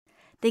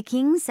The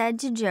king said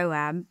to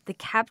Joab, the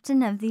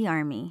captain of the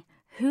army,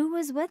 who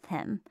was with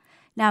him,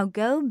 "Now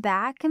go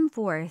back and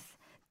forth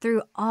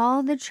through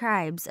all the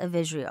tribes of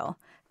Israel,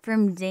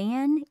 from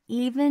Dan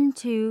even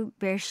to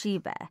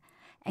Beersheba,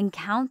 and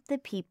count the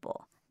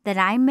people, that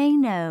I may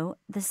know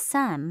the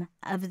sum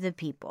of the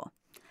people."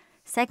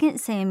 2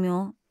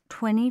 Samuel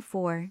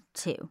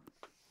 24:2.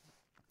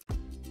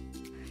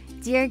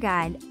 Dear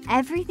God,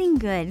 everything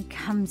good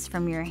comes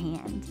from your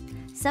hand.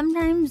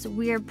 Sometimes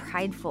we are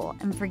prideful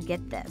and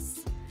forget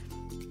this.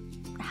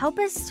 Help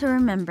us to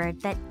remember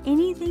that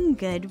anything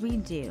good we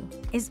do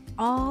is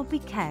all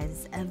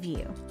because of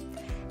you.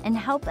 And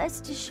help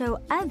us to show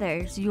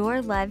others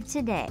your love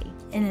today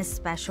in a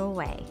special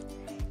way.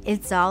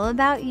 It's all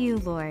about you,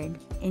 Lord.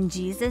 In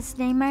Jesus'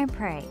 name I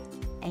pray.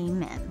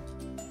 Amen.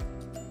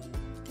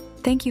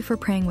 Thank you for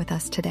praying with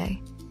us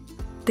today.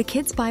 The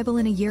Kids Bible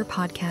in a Year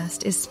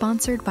podcast is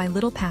sponsored by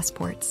Little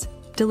Passports,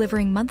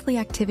 delivering monthly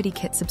activity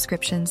kit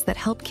subscriptions that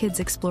help kids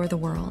explore the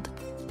world,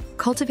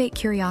 cultivate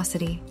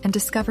curiosity, and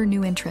discover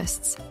new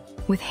interests,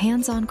 with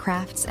hands-on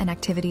crafts and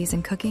activities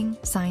in cooking,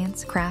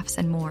 science, crafts,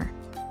 and more,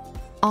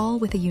 all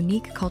with a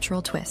unique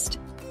cultural twist.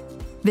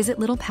 Visit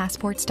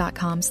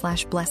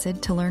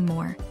littlepassports.com/blessed to learn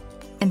more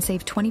and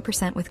save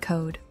 20% with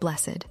code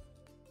BLESSED.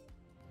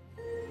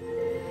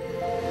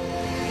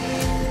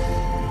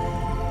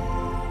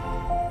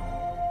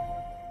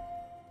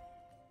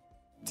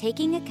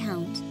 Taking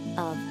account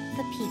of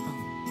the people.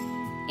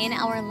 In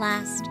our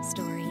last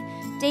story,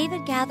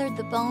 David gathered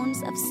the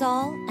bones of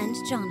Saul and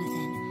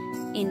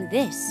Jonathan. In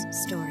this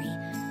story,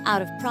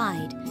 out of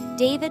pride,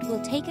 David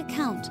will take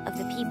account of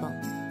the people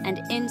and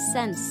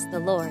incense the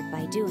Lord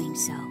by doing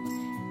so,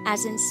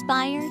 as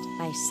inspired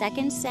by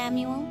 2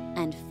 Samuel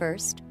and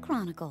 1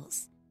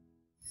 Chronicles.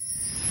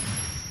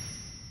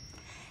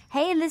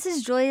 Hey, this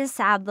is Julia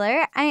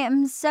Sadler. I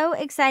am so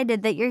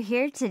excited that you're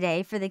here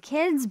today for the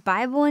Kids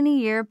Bible in a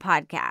Year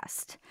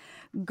podcast.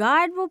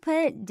 God will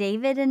put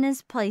David in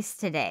his place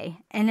today,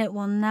 and it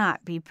will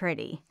not be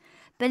pretty.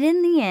 But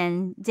in the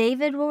end,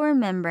 David will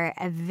remember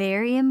a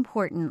very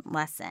important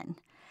lesson.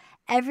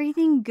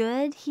 Everything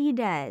good he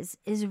does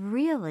is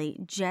really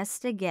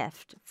just a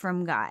gift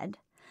from God.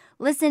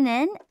 Listen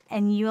in,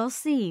 and you'll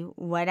see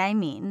what I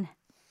mean.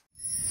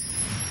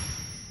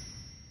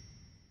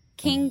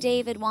 King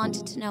David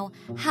wanted to know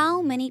how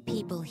many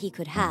people he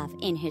could have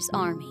in his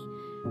army.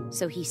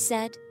 So he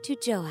said to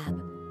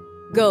Joab,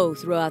 "Go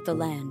throughout the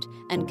land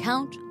and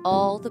count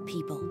all the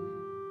people."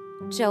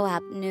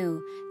 Joab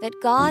knew that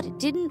God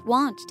didn't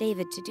want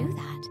David to do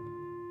that.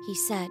 He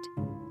said,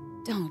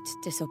 "Don't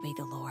disobey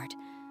the Lord.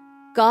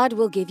 God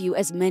will give you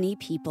as many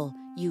people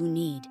you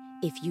need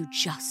if you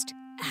just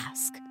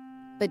ask."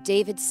 But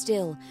David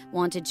still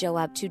wanted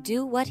Joab to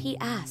do what he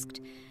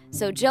asked.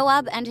 So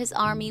Joab and his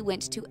army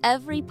went to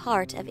every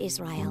part of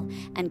Israel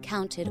and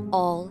counted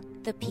all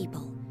the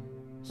people.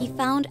 He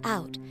found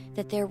out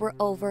that there were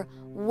over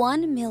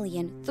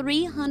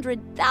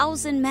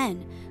 1,300,000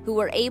 men who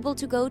were able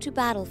to go to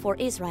battle for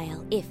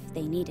Israel if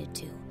they needed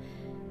to.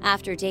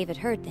 After David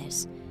heard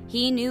this,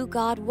 he knew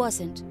God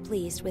wasn't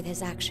pleased with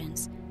his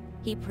actions.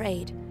 He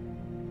prayed,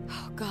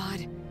 "Oh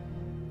God,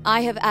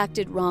 I have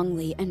acted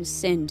wrongly and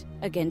sinned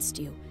against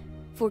you.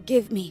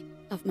 Forgive me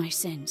of my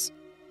sins."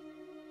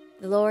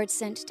 The Lord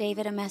sent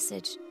David a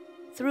message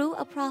through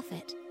a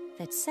prophet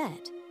that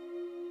said,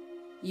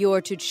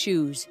 "You're to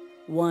choose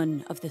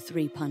one of the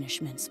 3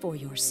 punishments for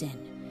your sin.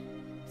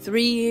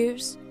 3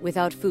 years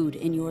without food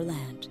in your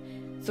land,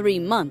 3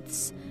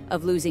 months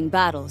of losing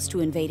battles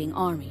to invading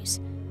armies,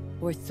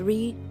 or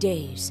 3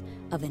 days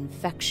of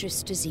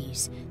infectious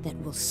disease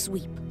that will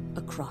sweep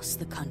across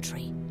the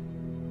country."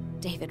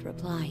 David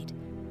replied,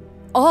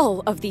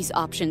 "All of these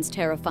options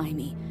terrify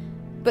me,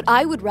 but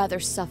I would rather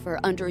suffer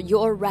under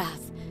your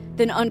wrath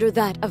than under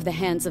that of the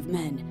hands of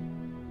men.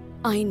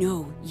 I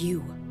know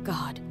you,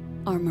 God,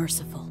 are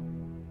merciful."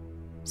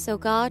 So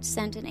God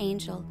sent an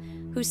angel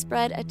who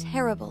spread a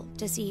terrible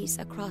disease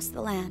across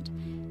the land,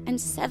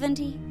 and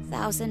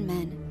 70,000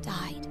 men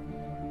died.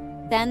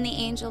 Then the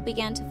angel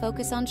began to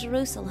focus on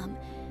Jerusalem,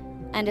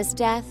 and as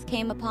death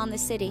came upon the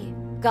city,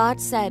 God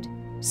said,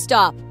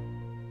 "Stop!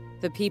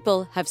 The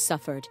people have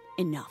suffered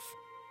enough."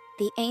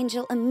 The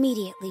angel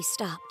immediately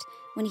stopped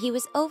when he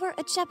was over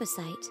a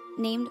Jebusite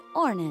named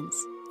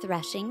Ornan's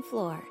threshing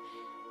floor.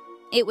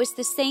 It was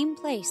the same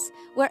place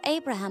where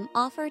Abraham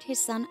offered his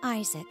son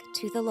Isaac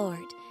to the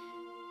Lord.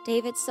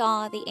 David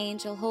saw the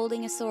angel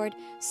holding a sword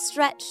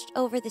stretched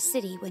over the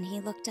city when he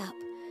looked up.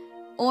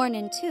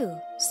 Ornan, too,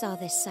 saw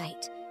this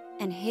sight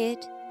and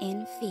hid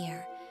in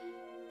fear.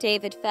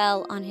 David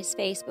fell on his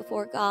face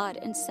before God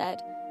and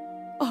said,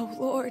 "Oh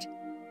Lord,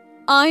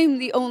 I'm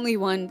the only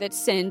one that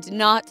sinned,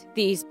 not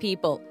these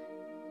people.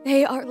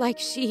 They are like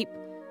sheep.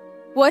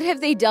 What have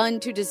they done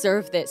to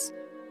deserve this?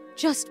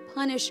 Just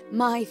punish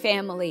my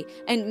family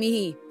and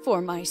me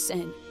for my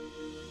sin."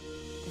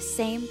 The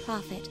same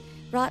prophet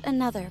brought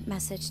another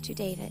message to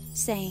David,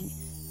 saying,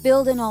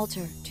 "Build an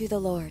altar to the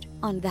Lord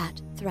on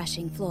that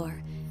threshing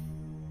floor."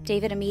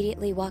 David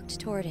immediately walked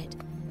toward it,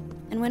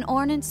 and when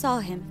Ornan saw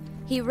him,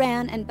 He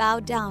ran and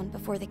bowed down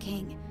before the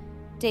king.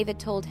 David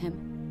told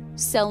him,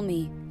 "Sell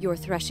me your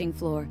threshing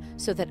floor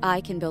so that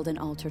I can build an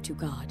altar to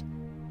God.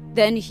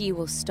 Then he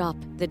will stop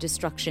the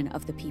destruction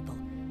of the people.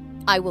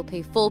 I will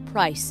pay full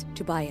price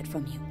to buy it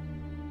from you."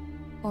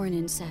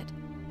 Ornan said,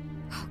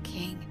 "O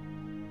king,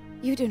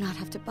 you do not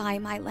have to buy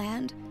my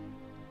land.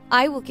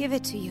 I will give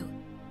it to you.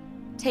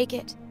 Take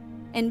it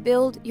and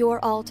build your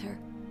altar.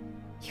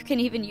 You can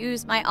even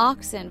use my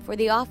oxen for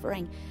the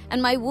offering and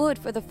my wood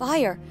for the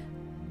fire.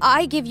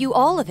 I give you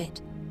all of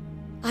it.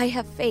 I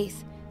have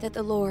faith that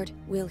the Lord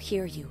will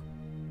hear you."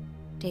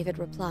 David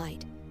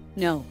replied,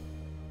 "No,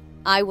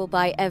 I will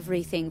buy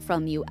everything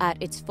from you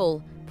at its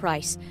full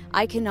price.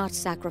 I cannot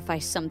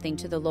sacrifice something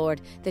to the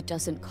Lord that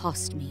doesn't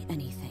cost me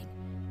anything."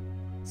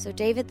 So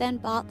David then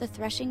bought the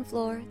threshing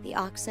floor, the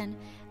oxen,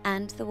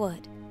 and the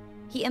wood.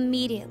 He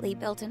immediately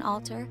built an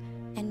altar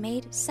and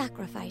made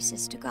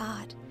sacrifices to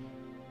God.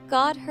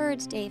 God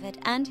heard David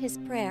and his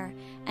prayer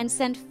and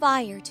sent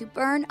fire to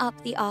burn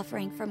up the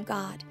offering from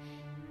God.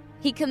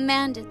 He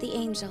commanded the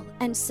angel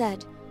and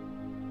said,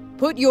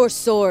 "Put your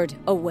sword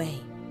away."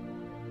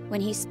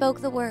 When he spoke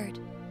the word,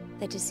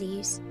 the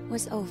disease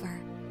was over.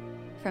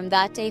 From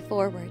that day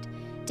forward,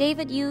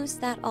 David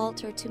used that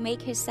altar to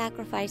make his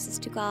sacrifices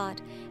to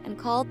God and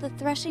called the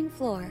threshing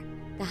floor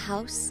the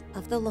house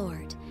of the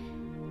Lord.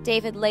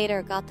 David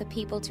later got the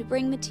people to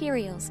bring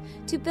materials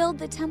to build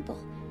the temple,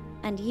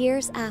 and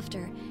years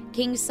after,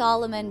 King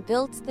Solomon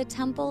built the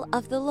temple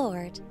of the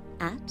Lord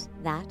at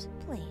that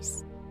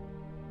place.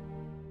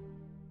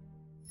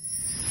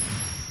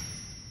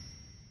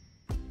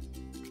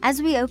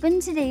 As we open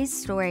today's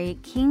story,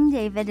 King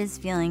David is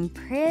feeling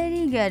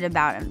pretty good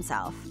about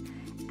himself.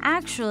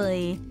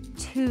 Actually,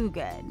 too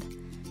good.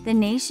 The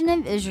nation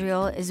of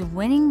Israel is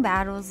winning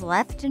battles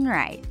left and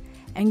right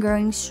and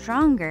growing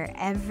stronger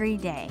every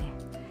day.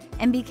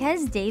 And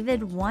because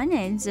David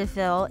wanted to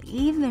feel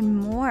even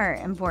more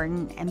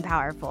important and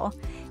powerful,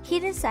 he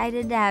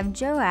decided to have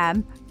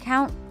Joab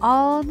count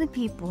all the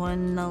people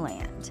in the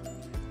land.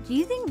 Do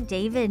you think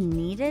David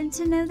needed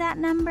to know that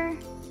number?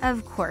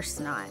 Of course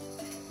not.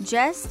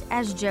 Just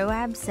as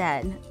Joab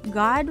said,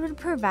 God would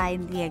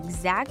provide the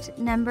exact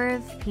number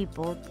of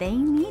people they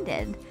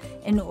needed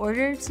in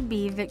order to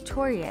be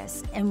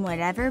victorious in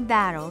whatever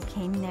battle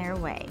came their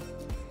way.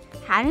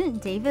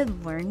 Hadn't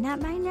David learned that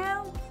by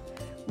now?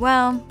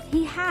 Well,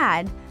 he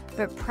had,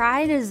 but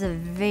pride is a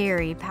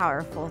very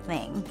powerful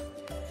thing.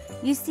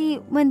 You see,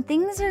 when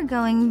things are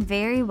going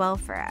very well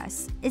for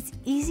us, it's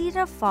easy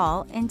to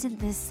fall into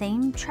the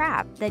same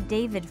trap that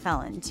David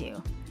fell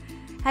into.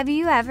 Have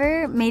you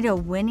ever made a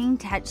winning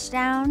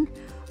touchdown,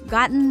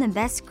 gotten the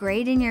best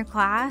grade in your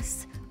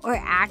class, or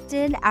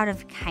acted out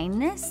of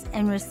kindness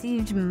and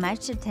received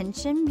much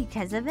attention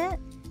because of it?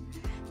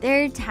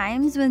 There are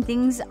times when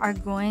things are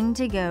going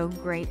to go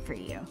great for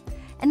you,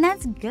 and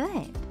that's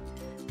good.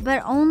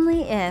 But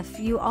only if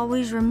you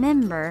always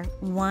remember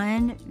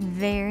one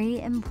very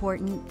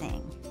important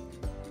thing.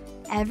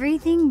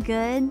 Everything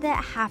good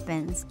that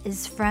happens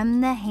is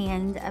from the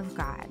hand of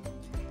God.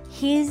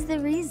 He's the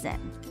reason,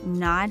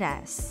 not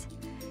us.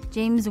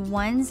 James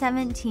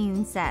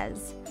 1:17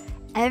 says,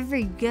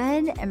 "Every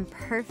good and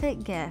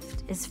perfect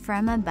gift is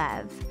from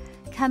above,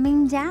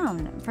 coming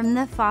down from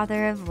the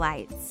Father of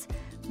lights,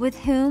 with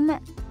whom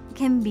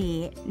can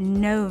be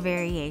no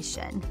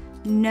variation,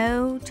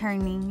 no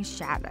turning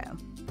shadow."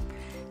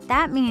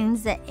 That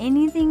means that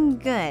anything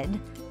good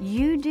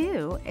you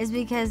do is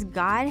because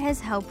God has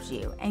helped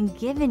you and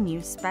given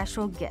you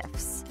special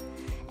gifts.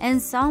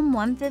 And Psalm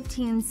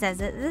 115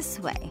 says it this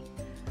way,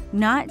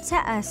 "Not to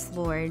us,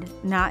 Lord,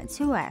 not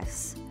to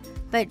us,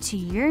 but to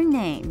your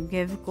name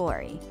give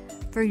glory,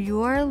 for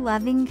your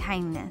loving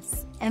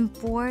kindness and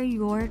for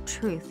your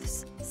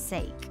truth's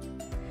sake."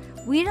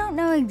 We don't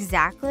know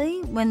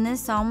exactly when this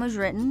psalm was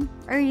written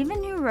or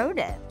even who wrote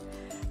it,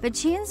 but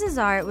chances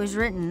are it was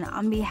written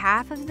on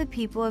behalf of the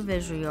people of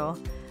Israel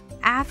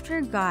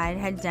after God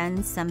had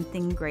done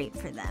something great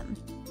for them.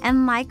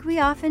 And like we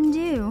often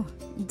do,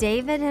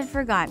 David had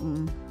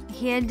forgotten.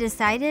 He had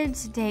decided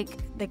to take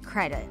the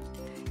credit,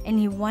 and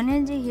he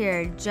wanted to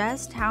hear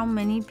just how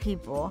many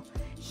people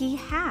he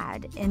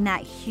had in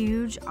that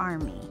huge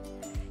army.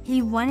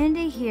 He wanted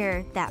to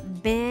hear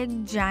that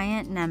big,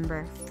 giant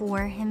number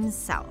for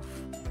himself.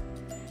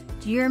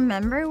 Do you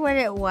remember what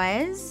it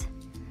was?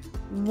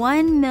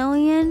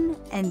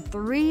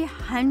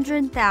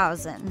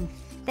 1,300,000.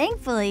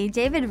 Thankfully,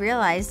 David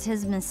realized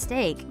his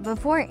mistake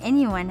before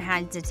anyone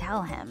had to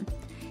tell him.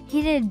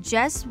 He did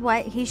just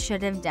what he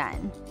should have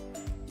done.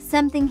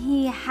 Something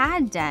he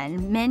had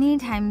done many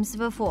times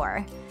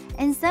before,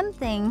 and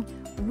something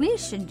we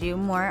should do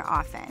more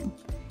often.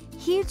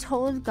 He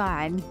told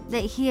God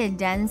that he had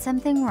done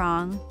something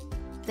wrong,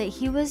 that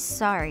he was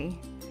sorry,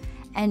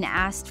 and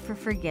asked for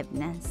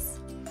forgiveness.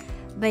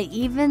 But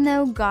even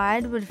though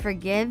God would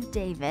forgive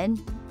David,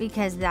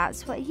 because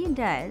that's what he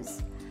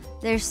does,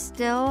 there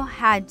still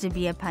had to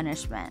be a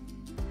punishment.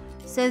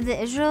 So the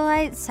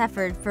Israelites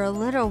suffered for a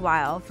little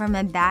while from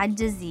a bad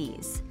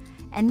disease,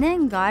 and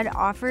then God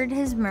offered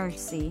his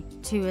mercy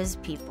to his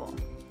people.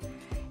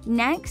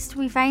 Next,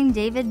 we find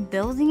David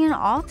building an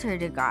altar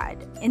to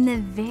God in the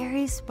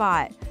very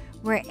spot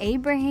where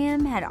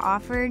Abraham had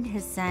offered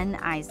his son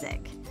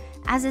Isaac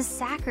as a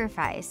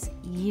sacrifice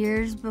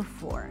years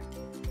before.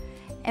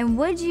 And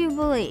would you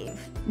believe,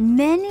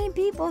 many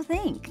people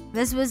think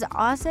this was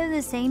also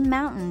the same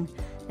mountain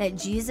that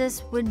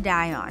Jesus would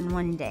die on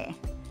one day.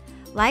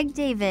 Like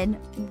David,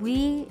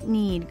 we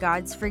need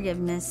God's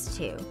forgiveness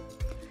too.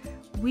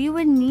 We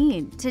would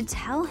need to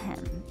tell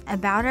him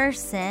about our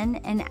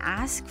sin and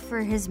ask for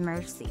his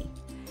mercy.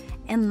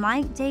 And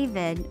like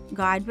David,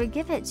 God would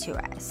give it to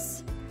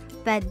us,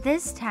 but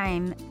this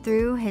time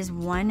through his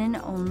one and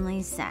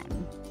only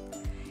Son.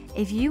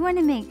 If you want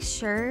to make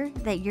sure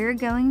that you're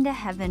going to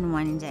heaven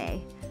one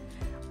day,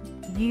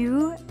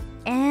 you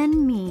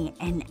and me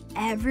and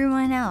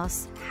everyone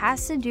else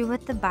has to do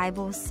what the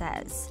Bible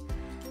says.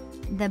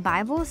 The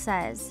Bible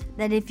says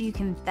that if you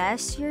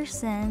confess your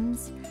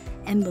sins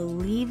and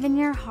believe in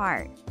your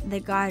heart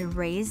that God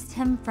raised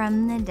him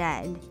from the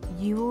dead,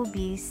 you will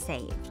be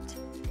saved.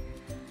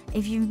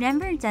 If you've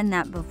never done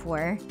that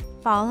before,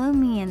 follow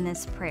me in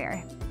this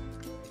prayer.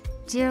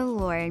 Dear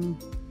Lord,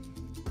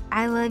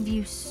 I love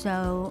you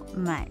so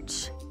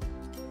much,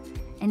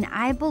 and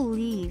I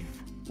believe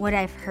what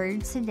I've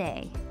heard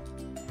today,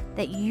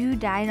 that you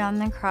died on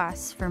the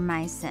cross for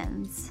my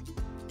sins.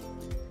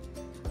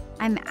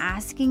 I'm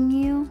asking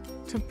you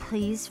to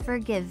please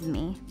forgive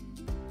me,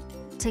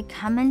 to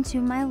come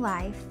into my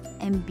life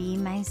and be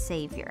my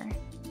Savior.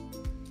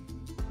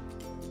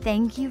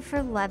 Thank you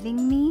for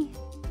loving me.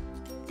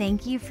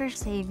 Thank you for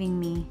saving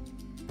me,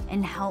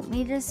 and help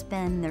me to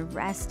spend the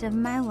rest of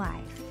my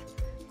life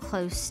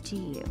close to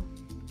you.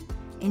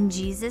 In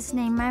Jesus'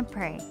 name I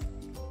pray.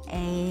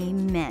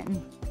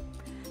 Amen.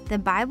 The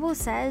Bible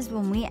says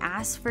when we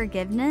ask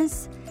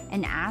forgiveness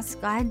and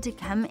ask God to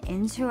come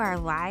into our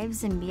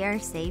lives and be our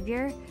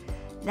Savior,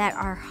 that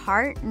our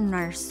heart and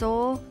our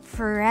soul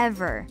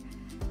forever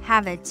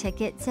have a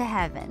ticket to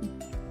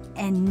heaven,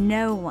 and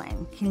no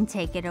one can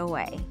take it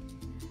away.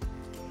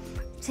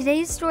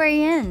 Today's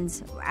story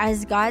ends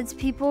as God's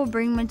people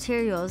bring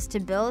materials to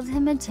build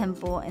him a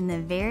temple in the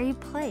very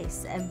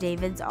place of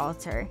David's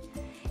altar.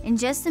 In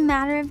just a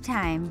matter of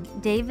time,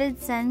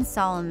 David's son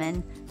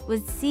Solomon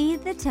would see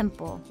the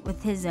temple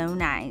with his own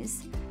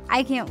eyes.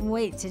 I can't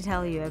wait to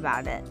tell you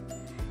about it.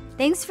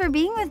 Thanks for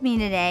being with me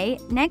today.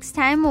 Next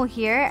time we'll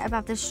hear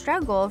about the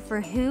struggle for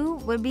who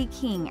would be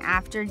king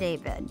after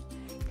David.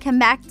 Come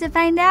back to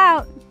find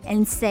out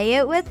and say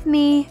it with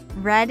me.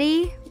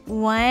 Ready?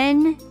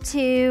 1,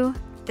 2,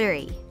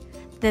 3.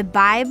 The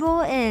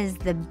Bible is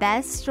the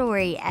best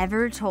story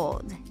ever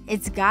told.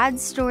 It's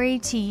God's story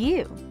to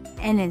you,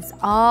 and it's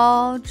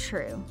all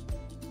true.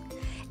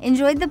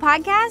 Enjoyed the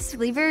podcast?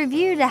 Leave a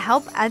review to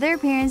help other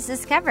parents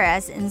discover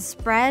us and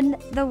spread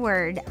the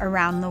word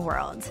around the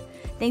world.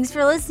 Thanks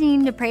for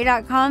listening to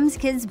Pray.com's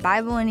Kids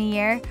Bible in a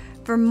Year.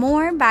 For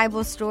more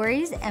Bible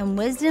stories and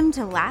wisdom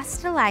to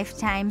last a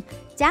lifetime,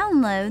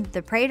 download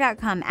the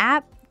Pray.com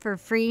app for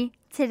free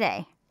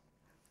today.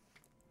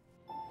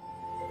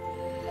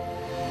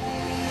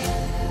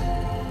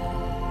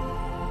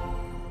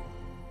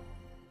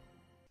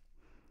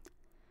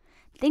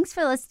 Thanks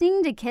for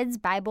listening to Kids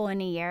Bible in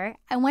a Year.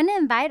 I want to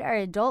invite our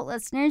adult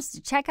listeners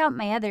to check out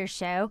my other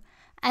show,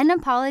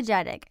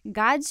 Unapologetic,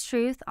 God's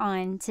Truth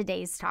on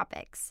Today's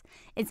Topics.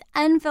 It's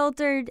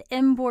unfiltered,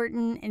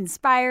 important,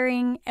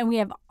 inspiring, and we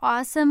have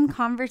awesome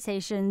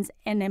conversations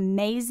and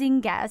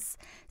amazing guests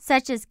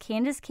such as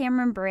Candace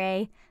Cameron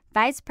Bray,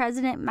 Vice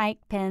President Mike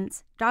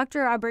Pence,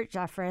 Dr. Robert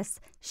Jeffress,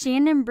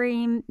 Shannon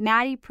Bream,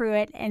 Maddie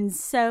Pruitt, and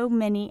so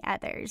many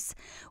others.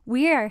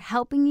 We are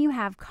helping you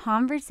have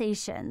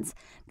conversations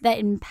that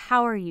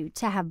empower you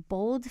to have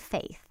bold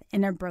faith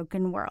in a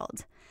broken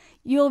world.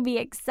 You'll be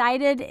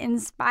excited,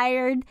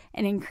 inspired,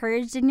 and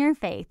encouraged in your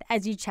faith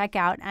as you check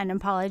out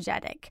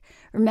Unapologetic.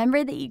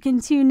 Remember that you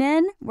can tune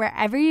in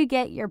wherever you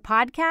get your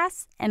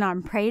podcasts and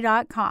on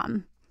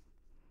Pray.com.